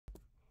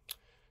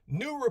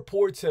New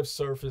reports have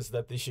surfaced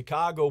that the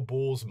Chicago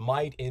Bulls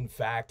might, in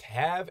fact,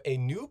 have a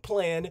new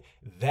plan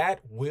that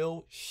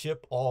will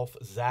ship off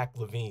Zach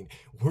LaVine.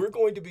 We're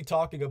going to be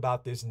talking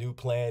about this new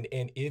plan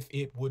and if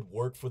it would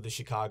work for the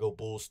Chicago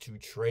Bulls to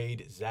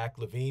trade Zach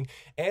LaVine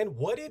and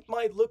what it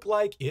might look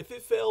like if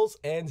it fails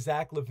and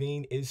Zach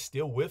LaVine is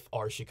still with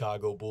our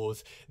Chicago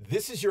Bulls.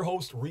 This is your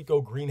host,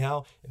 Rico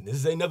Greenhowe, and this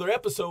is another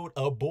episode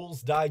of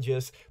Bulls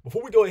Digest.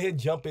 Before we go ahead and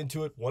jump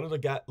into it,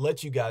 wanted to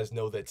let you guys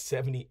know that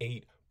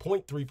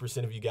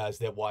 78.3% of you guys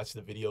that watch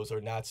the videos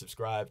are not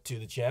subscribed to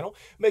the channel.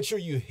 Make sure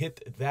you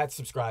hit that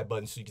subscribe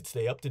button so you can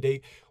stay up to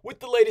date with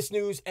the latest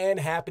news and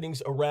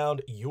happenings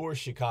around your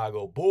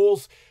Chicago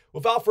Bulls.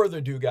 Without further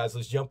ado, guys,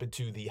 let's jump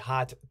into the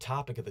hot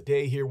topic of the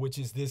day here, which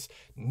is this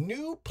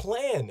new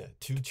plan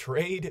to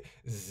trade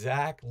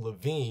Zach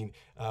LaVine,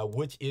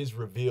 which is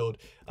revealed.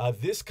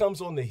 This comes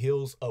on the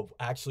heels of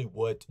actually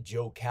what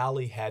Joe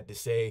Cowley had to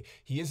say.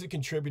 He is a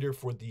contributor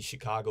for the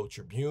Chicago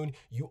Tribune.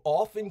 You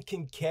often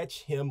can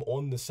catch him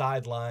on the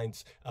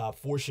sidelines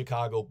for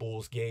Chicago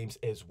Bulls games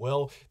as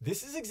well.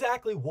 This is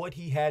exactly what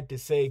he had to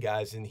say,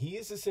 guys, and he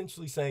is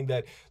essentially saying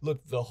that,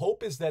 look, the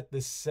hope is that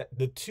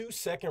the 2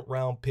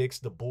 second-round picks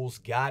the Bulls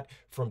got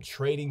from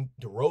trading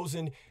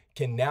DeRozan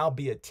can now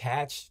be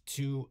attached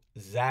to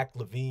Zach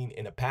LaVine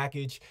in a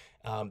package.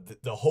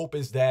 The hope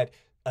is that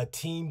a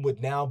team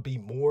would now be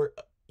more,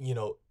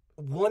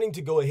 wanting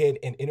to go ahead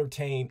and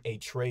entertain a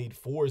trade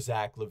for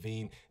Zach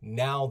LaVine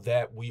now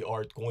that we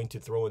are going to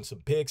throw in some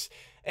picks.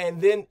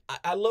 And then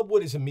I love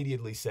what is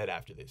immediately said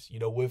after this,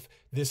 with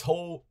this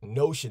whole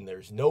notion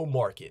there's no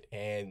market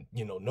and,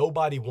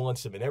 nobody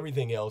wants him and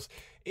everything else.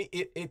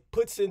 It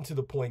puts into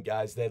the point,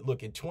 guys, that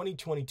look, in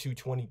 2022,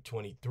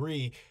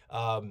 2023,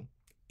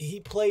 he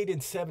played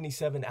in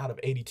 77 out of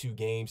 82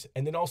 games.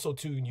 And then also,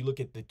 too, when you look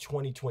at the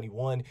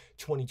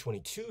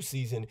 2021-2022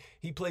 season,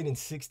 he played in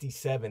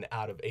 67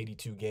 out of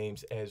 82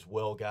 games as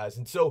well, guys.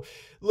 And so,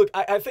 look,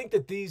 I think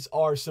that these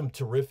are some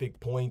terrific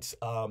points,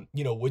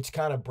 which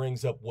kind of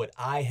brings up what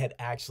I had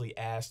actually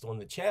asked on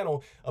the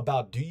channel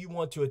about, do you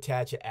want to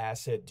attach an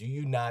asset? Do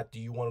you not?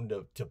 Do you want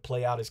him to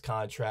play out his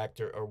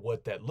contract or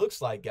what that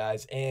looks like,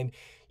 guys? And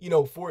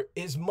for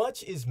as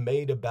much is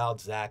made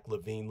about Zach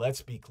LaVine,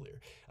 let's be clear.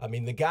 I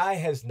mean, the guy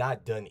has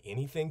not done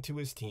anything to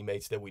his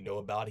teammates that we know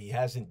about. He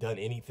hasn't done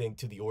anything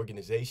to the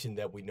organization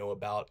that we know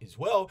about as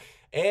well.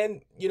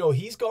 And,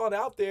 he's gone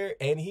out there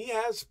and he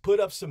has put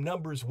up some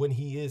numbers when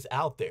he is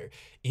out there.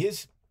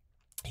 Is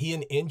he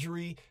an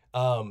injury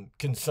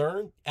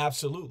concern?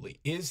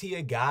 Absolutely. Is he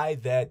a guy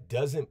that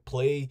doesn't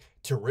play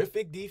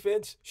terrific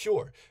defense?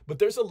 Sure. But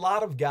there's a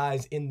lot of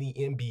guys in the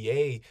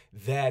NBA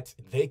that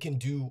they can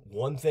do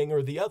one thing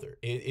or the other.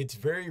 It's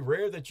very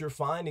rare that you're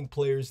finding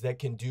players that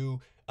can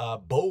do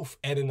both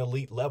at an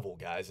elite level,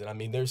 guys. And I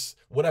mean,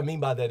 what I mean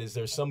by that is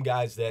there's some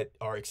guys that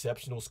are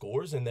exceptional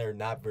scorers and they're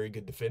not very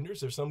good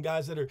defenders. There's some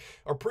guys that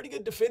are pretty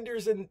good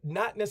defenders and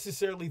not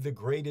necessarily the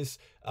greatest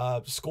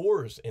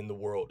scorers in the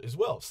world as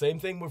well. Same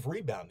thing with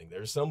rebounding.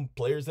 There's some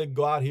players that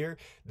go out here,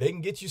 they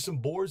can get you some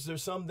boards.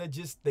 There's some that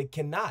they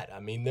cannot. I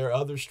mean, their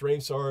other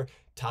strengths are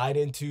tied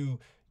into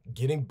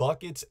getting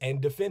buckets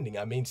and defending.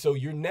 I mean, so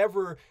you're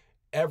never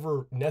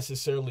ever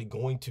necessarily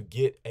going to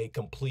get a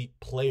complete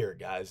player,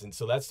 guys. And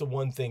so that's the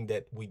one thing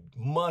that we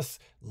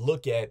must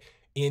look at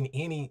in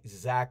any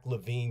Zach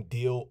LaVine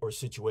deal or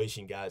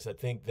situation, guys. I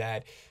think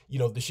that,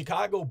 the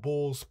Chicago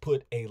Bulls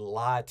put a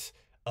lot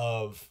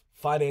of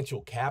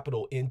financial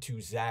capital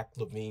into Zach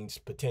LaVine's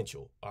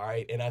potential. All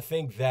right. And I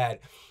think that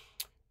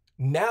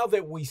now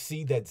that we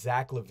see that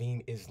Zach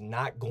LaVine is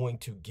not going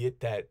to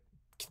get that,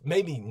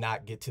 maybe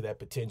not get to that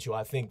potential,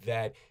 I think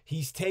that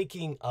he's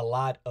taking a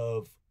lot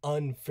of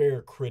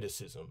unfair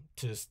criticism,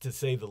 to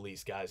say the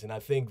least, guys. And I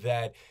think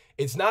that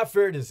it's not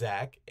fair to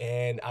Zach.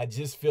 And I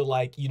just feel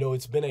like,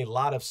 it's been a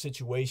lot of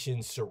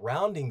situations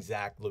surrounding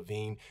Zach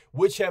LaVine,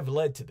 which have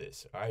led to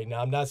this. All right.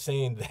 Now, I'm not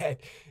saying that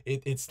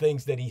it's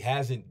things that he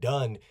hasn't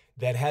done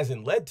that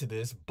hasn't led to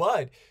this,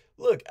 but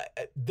look,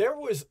 there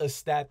was a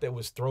stat that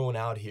was thrown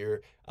out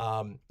here,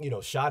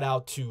 shout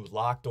out to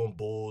Locked on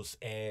Bulls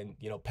and,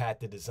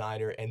 Pat the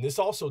designer. And this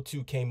also,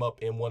 too, came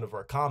up in one of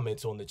our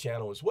comments on the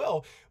channel as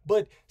well.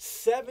 But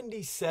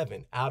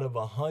 77 out of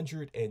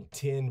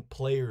 110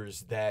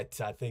 players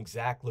that I think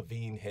Zach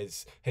LaVine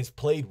has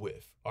played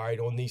with, all right,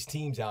 on these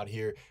teams out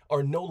here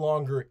are no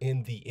longer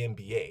in the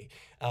NBA.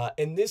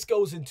 And this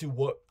goes into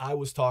what I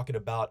was talking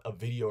about a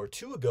video or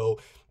two ago.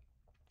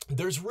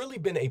 There's really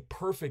been a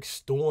perfect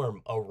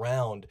storm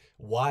around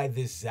why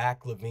this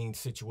Zach LaVine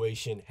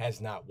situation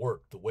has not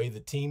worked. The way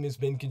the team has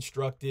been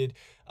constructed,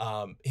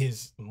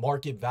 his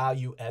market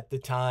value at the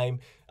time.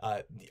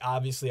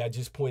 Obviously, I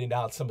just pointed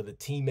out some of the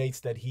teammates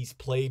that he's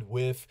played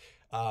with.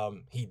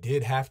 He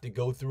did have to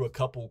go through a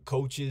couple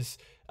coaches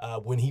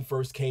when he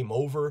first came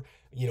over,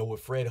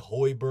 with Fred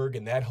Hoiberg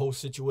and that whole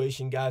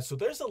situation, guys. So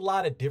there's a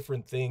lot of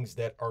different things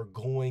that are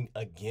going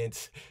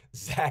against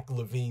Zach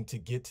LaVine to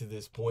get to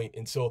this point.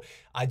 And so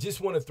I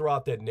just want to throw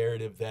out that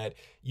narrative that,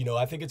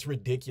 I think it's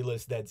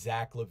ridiculous that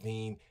Zach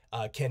LaVine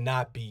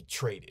cannot be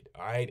traded.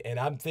 All right. And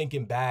I'm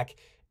thinking back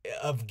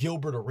of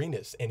Gilbert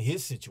Arenas and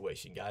his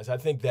situation, guys. I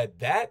think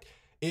that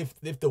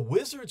if the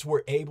Wizards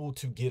were able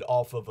to get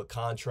off of a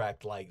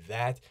contract like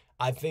that,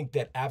 I think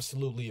that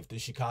absolutely if the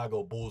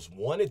Chicago Bulls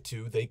wanted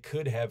to, they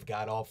could have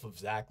got off of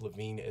Zach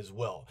LaVine as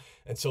well.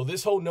 And so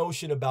this whole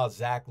notion about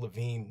Zach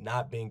LaVine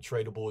not being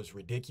tradable is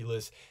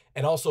ridiculous.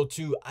 And also,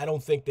 too, I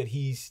don't think that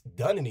he's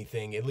done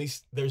anything. At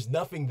least there's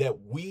nothing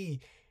that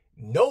we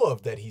know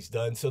of that he's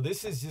done. So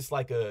this is just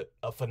like a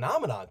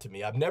phenomenon to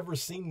me. I've never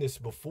seen this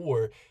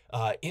before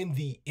in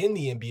the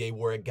NBA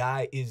where a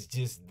guy is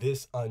just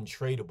this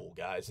untradeable,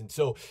 guys. And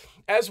so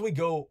as we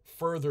go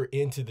further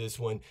into this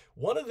one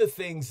of the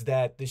things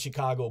that the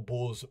Chicago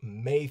Bulls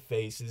may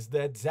face is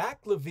that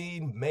Zach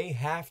LaVine may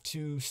have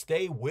to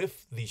stay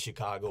with the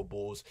Chicago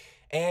Bulls.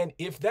 And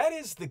if that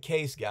is the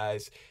case,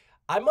 guys,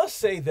 I must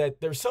say that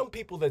there's some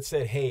people that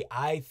said, hey,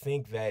 I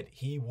think that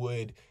he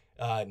would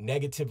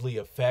negatively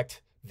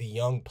affect the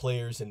young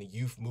players and the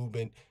youth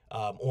movement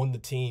on the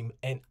team.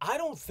 And I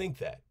don't think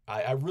that.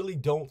 I really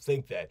don't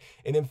think that.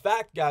 And in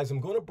fact, guys, I'm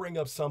going to bring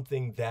up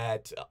something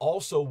that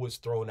also was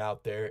thrown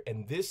out there.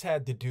 And this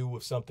had to do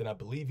with something I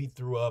believe he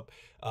threw up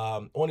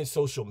on his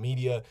social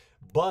media.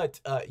 But,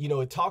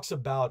 it talks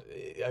about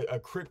a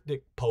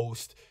cryptic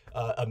post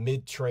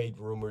amid trade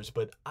rumors.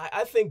 But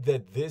I think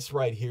that this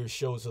right here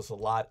shows us a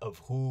lot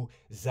of who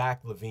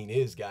Zach LaVine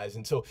is, guys.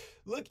 And so,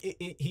 look,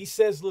 he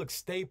says, look,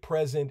 stay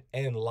present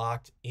and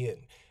locked in.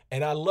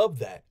 And I love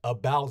that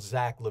about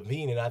Zach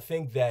LaVine. And I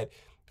think that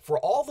for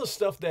all the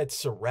stuff that's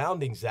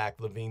surrounding Zach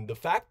LaVine, the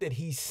fact that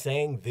he's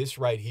saying this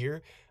right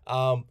here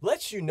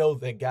lets you know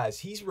that, guys,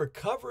 he's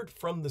recovered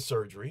from the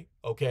surgery,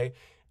 okay?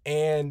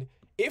 And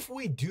if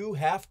we do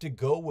have to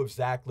go with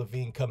Zach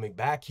LaVine coming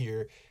back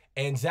here,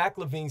 and Zach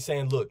LaVine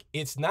saying, look,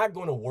 it's not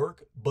going to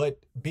work, but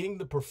being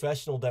the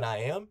professional that I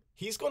am,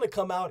 he's going to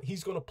come out,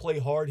 he's going to play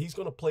hard, he's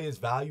going to play his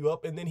value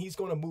up, and then he's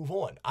going to move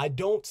on. I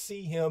don't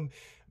see him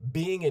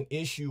being an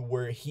issue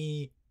where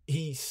he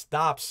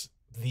stops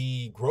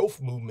the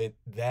growth movement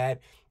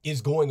that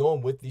is going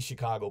on with the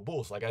Chicago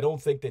Bulls. Like, I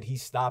don't think that he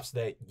stops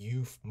that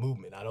youth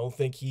movement. I don't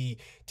think he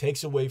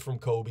takes away from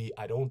Kobe.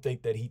 I don't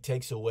think that he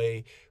takes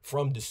away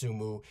from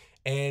Dosunmu.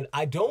 And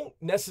I don't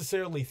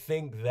necessarily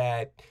think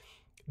that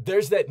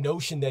there's that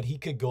notion that he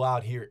could go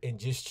out here and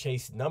just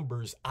chase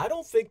numbers. I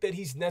don't think that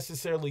he's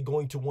necessarily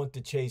going to want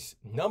to chase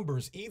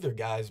numbers either,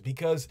 guys,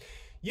 because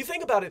you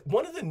think about it,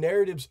 one of the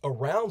narratives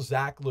around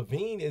Zach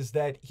LaVine is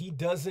that he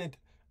doesn't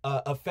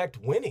affect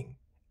winning.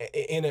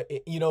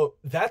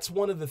 That's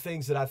one of the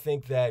things that I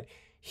think that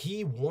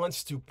he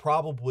wants to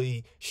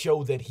probably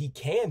show that he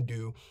can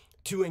do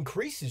to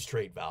increase his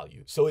trade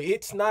value. So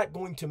it's not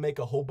going to make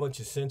a whole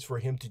bunch of sense for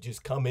him to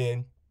just come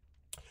in,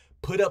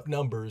 put up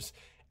numbers,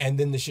 and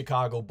then the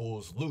Chicago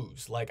Bulls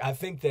lose. Like, I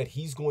think that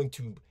he's going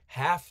to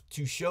have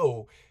to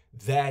show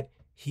that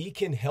he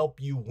can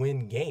help you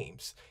win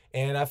games.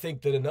 And I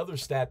think that another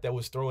stat that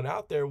was thrown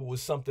out there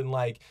was something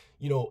like,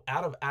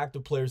 out of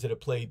active players that have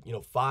played,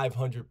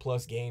 500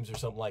 plus games or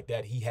something like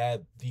that, he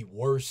had the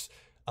worst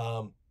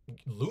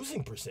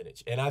losing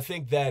percentage. And I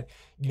think that,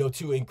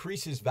 to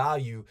increase his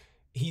value,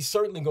 he's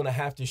certainly going to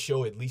have to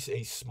show at least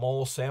a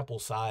small sample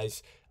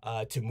size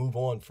to move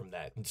on from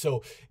that. And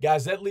so,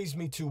 guys, that leads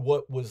me to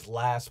what was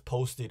last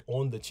posted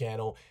on the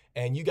channel.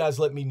 And you guys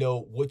let me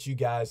know what you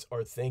guys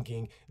are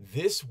thinking.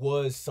 This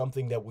was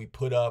something that we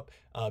put up,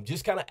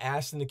 just kind of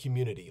asked in the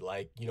community,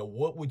 like,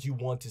 what would you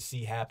want to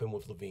see happen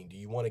with LaVine? Do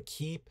you want to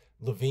keep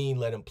LaVine,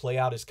 let him play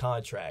out his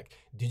contract?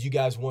 Did you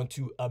guys want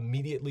to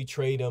immediately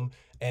trade him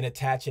and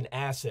attach an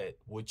asset?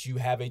 Would you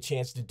have a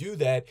chance to do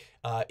that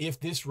if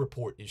this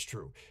report is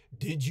true?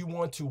 Did you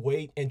want to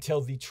wait until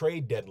the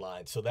trade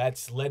deadline? So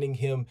that's letting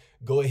him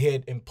go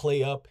ahead and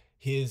play up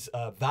his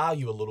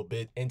value a little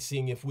bit and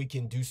seeing if we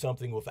can do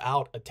something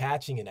without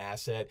attaching an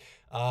asset.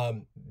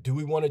 Do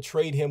we want to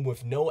trade him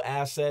with no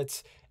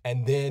assets?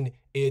 And then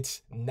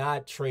it's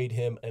not trade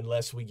him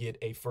unless we get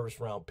a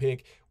first-round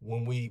pick.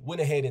 When we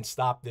went ahead and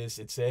stopped this,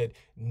 it said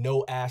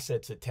no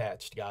assets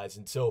attached, guys.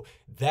 And so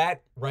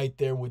that right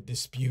there would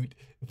dispute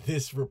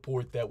this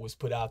report that was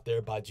put out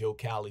there by Joe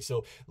Cowley.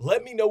 So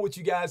let me know what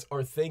you guys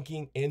are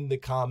thinking in the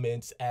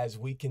comments as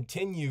we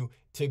continue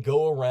to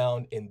go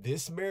around in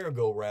this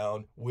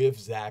merry-go-round with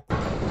Zach.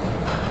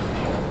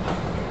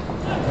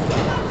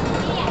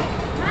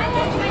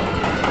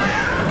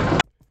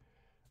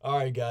 All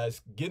right,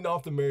 guys, getting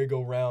off the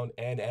merry-go-round,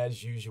 and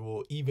as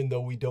usual, even though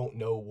we don't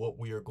know what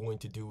we are going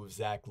to do with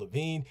Zach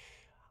LaVine,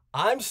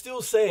 I'm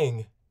still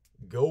saying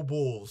go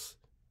Bulls,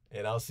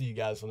 and I'll see you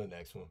guys on the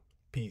next one.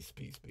 Peace,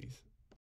 peace, peace.